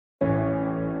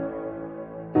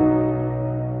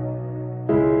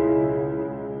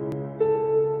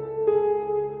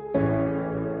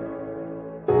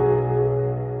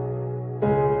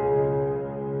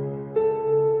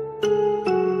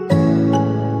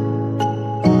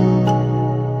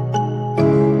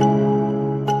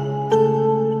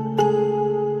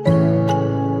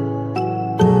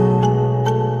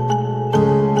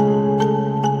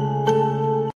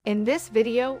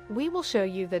video, we will show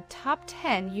you the top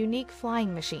 10 unique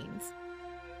flying machines.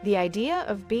 The idea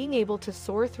of being able to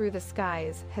soar through the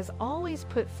skies has always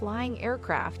put flying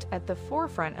aircraft at the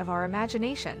forefront of our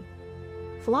imagination.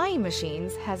 Flying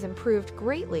machines has improved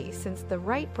greatly since the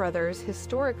Wright brothers'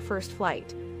 historic first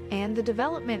flight and the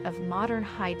development of modern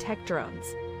high-tech drones.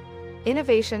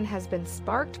 Innovation has been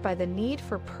sparked by the need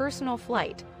for personal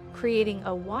flight, creating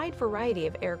a wide variety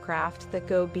of aircraft that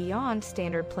go beyond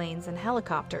standard planes and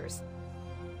helicopters.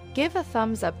 Give a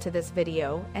thumbs up to this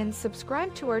video and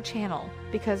subscribe to our channel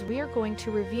because we are going to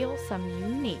reveal some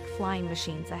unique flying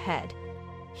machines ahead.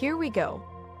 Here we go.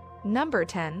 Number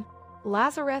 10.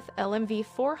 Lazarus LMV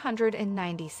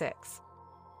 496.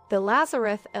 The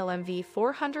Lazarus LMV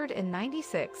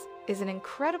 496 is an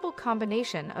incredible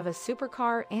combination of a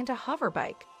supercar and a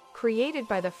hoverbike, created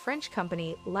by the French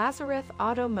company Lazarus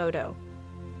Automobile.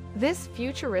 This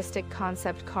futuristic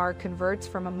concept car converts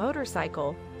from a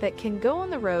motorcycle that can go on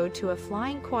the road to a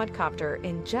flying quadcopter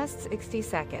in just 60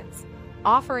 seconds,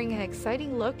 offering an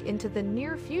exciting look into the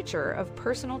near future of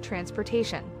personal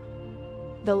transportation.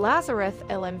 The Lazarus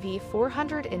LMV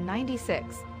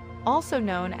 496, also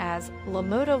known as La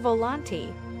Moto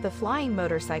Volante, the flying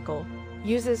motorcycle,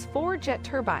 uses 4 jet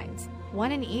turbines,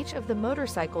 one in each of the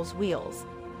motorcycle's wheels.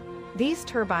 These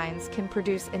turbines can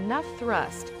produce enough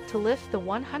thrust to lift the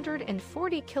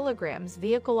 140 kilograms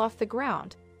vehicle off the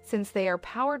ground, since they are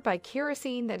powered by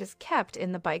kerosene that is kept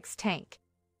in the bike's tank.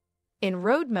 In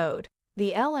road mode,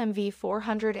 the LMV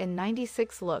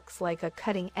 496 looks like a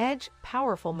cutting-edge,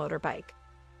 powerful motorbike.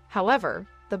 However,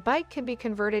 the bike can be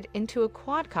converted into a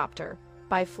quadcopter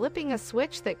by flipping a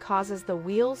switch that causes the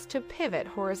wheels to pivot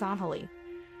horizontally.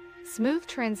 Smooth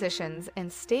transitions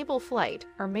and stable flight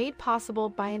are made possible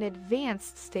by an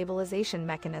advanced stabilization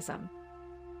mechanism.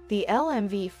 The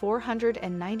LMV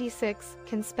 496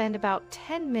 can spend about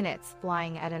 10 minutes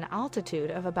flying at an altitude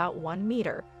of about 1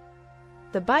 meter.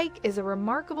 The bike is a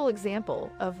remarkable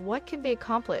example of what can be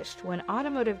accomplished when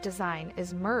automotive design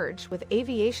is merged with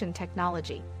aviation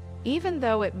technology, even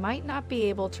though it might not be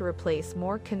able to replace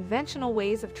more conventional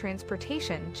ways of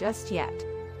transportation just yet.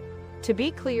 To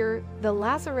be clear, the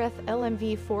Lazarus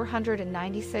LMV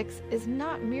 496 is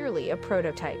not merely a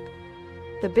prototype.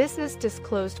 The business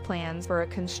disclosed plans for a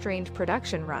constrained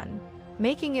production run,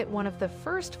 making it one of the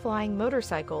first flying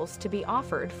motorcycles to be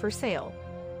offered for sale.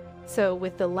 So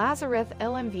with the Lazarus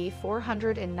LMV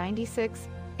 496,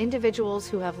 individuals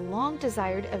who have long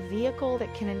desired a vehicle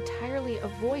that can entirely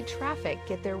avoid traffic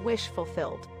get their wish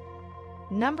fulfilled.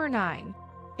 Number 9.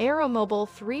 Aeromobile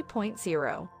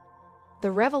 3.0.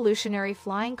 The revolutionary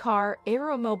flying car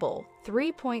Aeromobile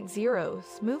 3.0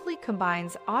 smoothly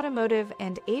combines automotive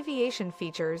and aviation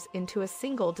features into a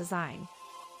single design.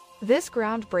 This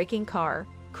groundbreaking car,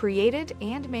 created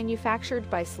and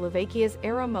manufactured by Slovakia's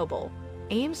Aeromobile,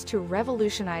 aims to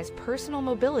revolutionize personal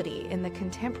mobility in the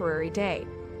contemporary day.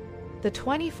 The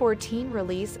 2014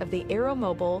 release of the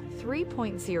Aeromobile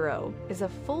 3.0 is a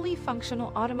fully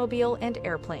functional automobile and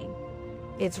airplane.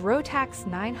 Its Rotax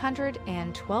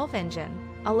 912 engine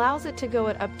allows it to go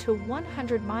at up to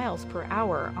 100 miles per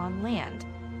hour on land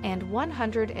and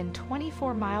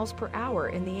 124 miles per hour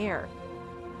in the air.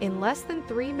 In less than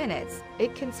 3 minutes,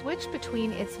 it can switch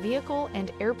between its vehicle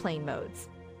and airplane modes.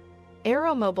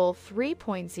 Aeromobile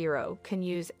 3.0 can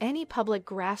use any public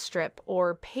grass strip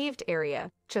or paved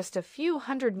area just a few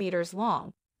hundred meters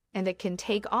long, and it can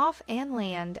take off and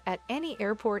land at any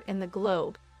airport in the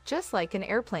globe, just like an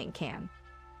airplane can.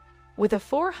 With a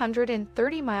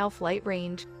 430-mile flight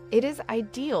range, it is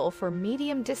ideal for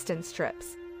medium-distance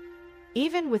trips.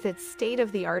 Even with its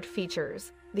state-of-the-art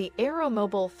features, the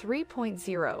Aeromobile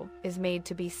 3.0 is made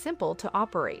to be simple to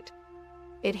operate.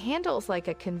 It handles like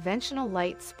a conventional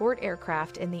light sport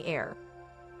aircraft in the air.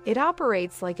 It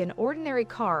operates like an ordinary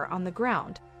car on the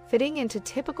ground, fitting into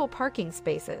typical parking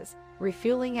spaces,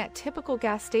 refueling at typical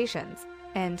gas stations,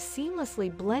 and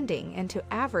seamlessly blending into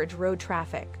average road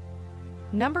traffic.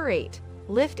 Number 8.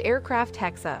 Lift Aircraft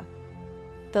Hexa.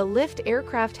 The Lift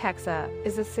Aircraft Hexa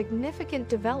is a significant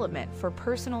development for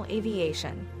personal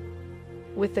aviation.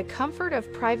 With the comfort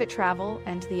of private travel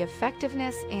and the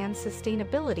effectiveness and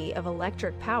sustainability of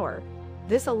electric power,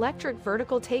 this electric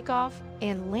vertical takeoff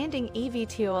and landing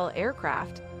eVTOL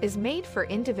aircraft is made for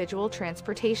individual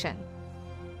transportation.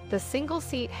 The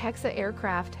single-seat Hexa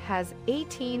aircraft has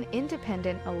 18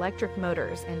 independent electric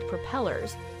motors and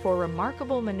propellers for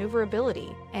remarkable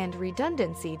maneuverability and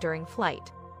redundancy during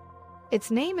flight. Its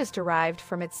name is derived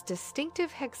from its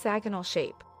distinctive hexagonal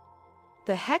shape.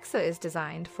 The Hexa is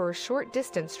designed for short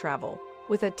distance travel,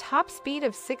 with a top speed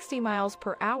of 60 miles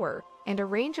per hour and a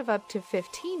range of up to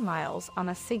 15 miles on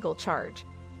a single charge.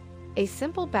 A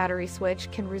simple battery switch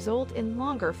can result in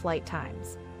longer flight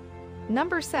times.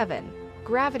 Number 7.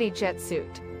 Gravity Jet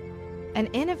Suit. An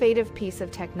innovative piece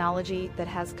of technology that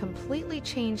has completely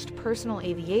changed personal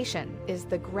aviation is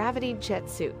the Gravity Jet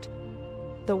Suit.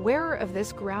 The wearer of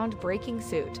this groundbreaking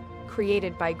suit,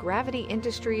 created by Gravity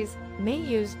Industries, may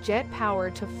use jet power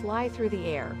to fly through the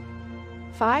air.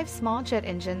 5 small jet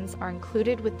engines are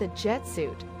included with the jet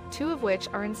suit, 2 of which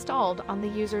are installed on the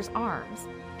user's arms,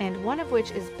 and 1 of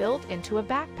which is built into a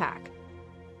backpack.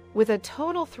 With a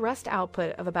total thrust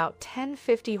output of about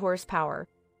 1050 horsepower,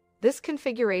 this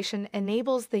configuration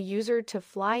enables the user to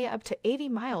fly up to 80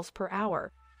 miles per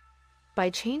hour. By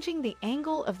changing the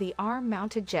angle of the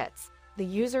arm-mounted jets, the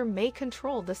user may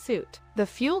control the suit. The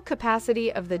fuel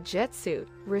capacity of the jet suit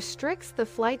restricts the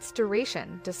flight's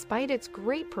duration despite its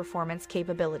great performance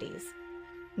capabilities.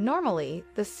 Normally,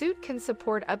 the suit can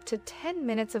support up to 10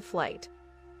 minutes of flight.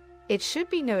 It should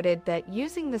be noted that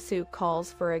using the suit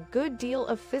calls for a good deal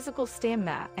of physical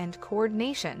stamina and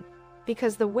coordination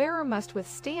because the wearer must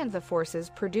withstand the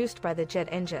forces produced by the jet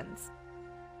engines.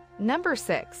 Number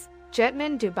 6.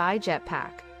 Jetman Dubai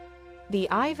Jetpack. The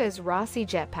Yves Rossi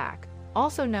Jetpack,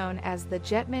 also known as the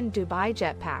Jetman Dubai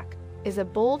Jetpack, is a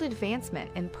bold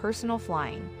advancement in personal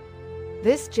flying.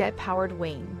 This jet-powered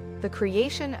wing, the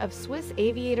creation of Swiss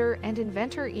aviator and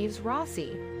inventor Yves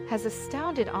Rossi, has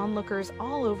astounded onlookers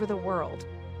all over the world.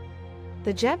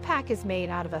 The jetpack is made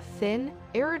out of a thin,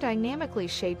 aerodynamically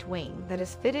shaped wing that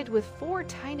is fitted with 4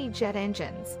 tiny jet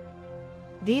engines.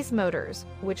 These motors,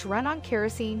 which run on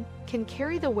kerosene, can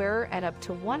carry the wearer at up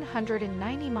to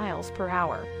 190 miles per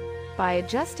hour. By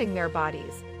adjusting their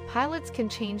bodies, pilots can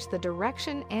change the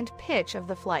direction and pitch of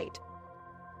the flight.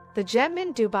 The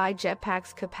Jetman Dubai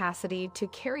Jetpack's capacity to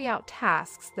carry out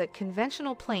tasks that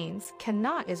conventional planes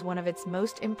cannot is one of its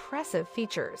most impressive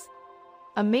features.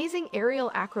 Amazing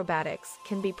aerial acrobatics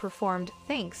can be performed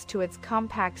thanks to its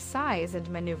compact size and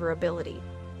maneuverability,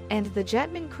 and the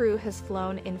Jetman crew has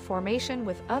flown in formation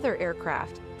with other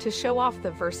aircraft to show off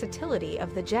the versatility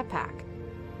of the jetpack.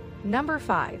 Number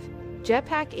 5.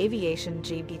 Jetpack Aviation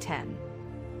JB-10.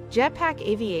 Jetpack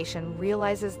Aviation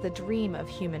realizes the dream of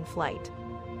human flight.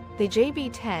 The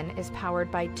JB-10 is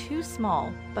powered by 2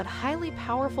 small but highly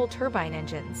powerful turbine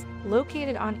engines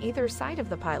located on either side of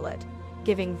the pilot,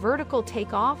 giving vertical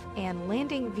takeoff and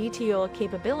landing VTOL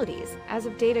capabilities as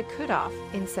of data cutoff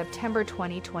in September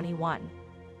 2021.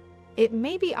 It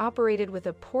may be operated with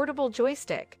a portable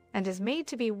joystick and is made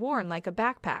to be worn like a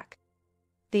backpack.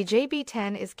 The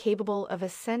JB-10 is capable of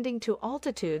ascending to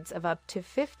altitudes of up to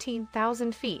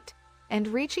 15,000 feet and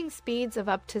reaching speeds of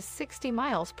up to 60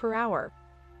 miles per hour.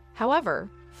 However,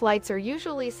 flights are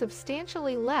usually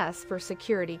substantially less for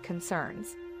security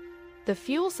concerns. The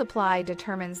fuel supply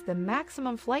determines the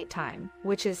maximum flight time,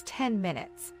 which is 10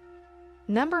 minutes.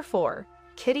 Number 4.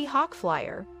 Kitty Hawk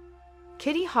Flyer.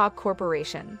 Kitty Hawk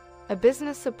Corporation, a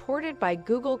business supported by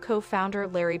Google co-founder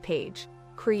Larry Page,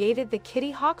 created the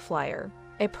Kitty Hawk Flyer,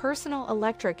 a personal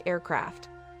electric aircraft.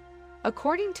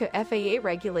 According to FAA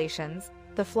regulations,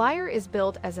 the Flyer is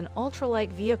built as an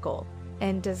ultralight vehicle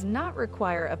and does not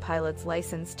require a pilot's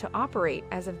license to operate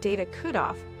as of data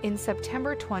cutoff in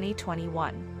September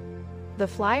 2021. The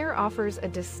Flyer offers a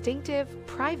distinctive,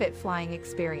 private flying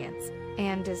experience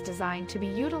and is designed to be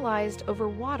utilized over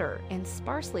water in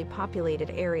sparsely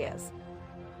populated areas.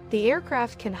 The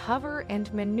aircraft can hover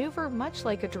and maneuver much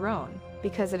like a drone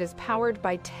because it is powered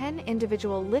by 10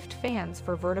 individual lift fans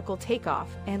for vertical takeoff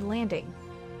and landing.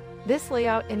 This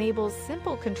layout enables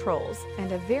simple controls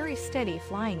and a very steady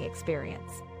flying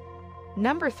experience.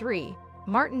 Number 3.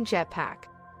 Martin Jetpack.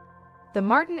 The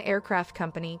Martin Aircraft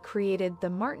Company created the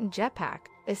Martin Jetpack,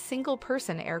 a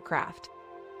single-person aircraft.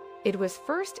 It was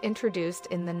first introduced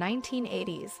in the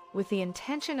 1980s with the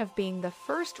intention of being the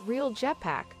first real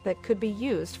jetpack that could be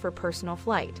used for personal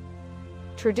flight.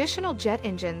 Traditional jet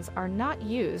engines are not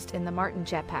used in the Martin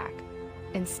Jetpack.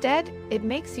 Instead, it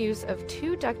makes use of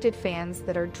 2 ducted fans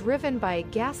that are driven by a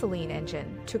gasoline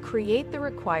engine to create the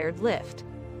required lift.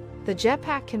 The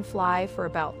jetpack can fly for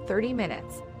about 30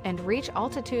 minutes and reach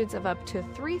altitudes of up to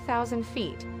 3,000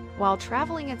 feet while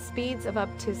traveling at speeds of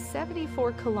up to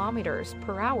 74 kilometers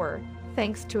per hour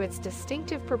thanks to its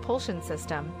distinctive propulsion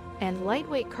system and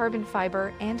lightweight carbon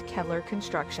fiber and Kevlar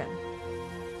construction.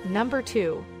 Number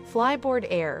 2. Flyboard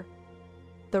Air.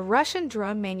 The Russian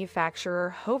drone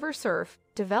manufacturer Hoversurf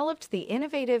developed the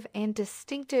innovative and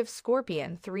distinctive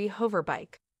Scorpion 3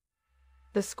 hoverbike.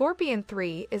 The Scorpion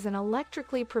 3 is an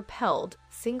electrically propelled,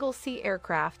 single-seat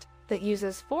aircraft that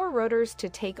uses 4 rotors to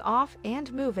take off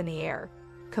and move in the air,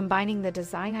 combining the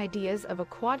design ideas of a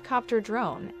quadcopter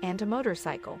drone and a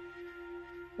motorcycle.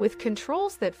 With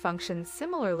controls that function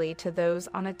similarly to those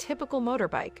on a typical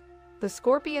motorbike, the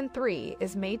Scorpion 3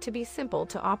 is made to be simple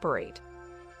to operate.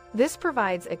 This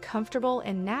provides a comfortable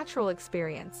and natural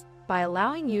experience by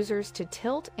allowing users to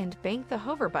tilt and bank the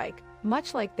hoverbike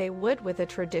much like they would with a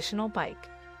traditional bike.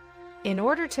 In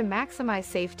order to maximize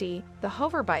safety, the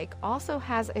hoverbike also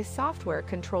has a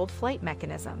software-controlled flight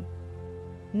mechanism.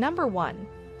 Number 1.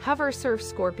 HoverSurf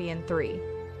Scorpion 3.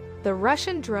 The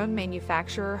Russian drone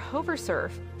manufacturer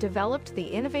HoverSurf developed the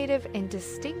innovative and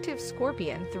distinctive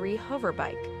Scorpion 3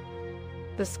 hoverbike.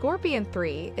 The Scorpion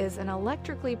 3 is an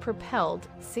electrically propelled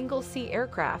single-seat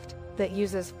aircraft that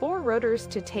uses 4 rotors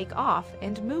to take off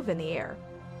and move in the air,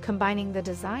 combining the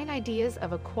design ideas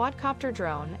of a quadcopter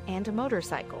drone and a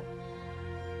motorcycle.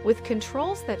 With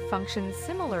controls that function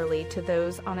similarly to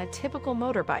those on a typical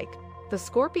motorbike, the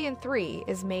Scorpion 3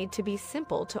 is made to be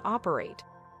simple to operate.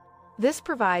 This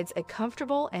provides a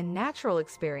comfortable and natural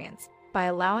experience by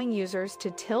allowing users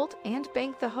to tilt and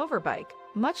bank the hoverbike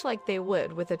much like they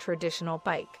would with a traditional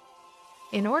bike.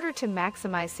 In order to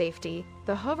maximize safety,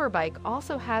 the hoverbike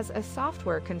also has a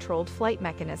software-controlled flight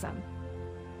mechanism.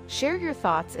 Share your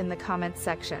thoughts in the comments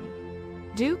section.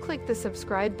 Do click the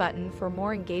subscribe button for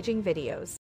more engaging videos.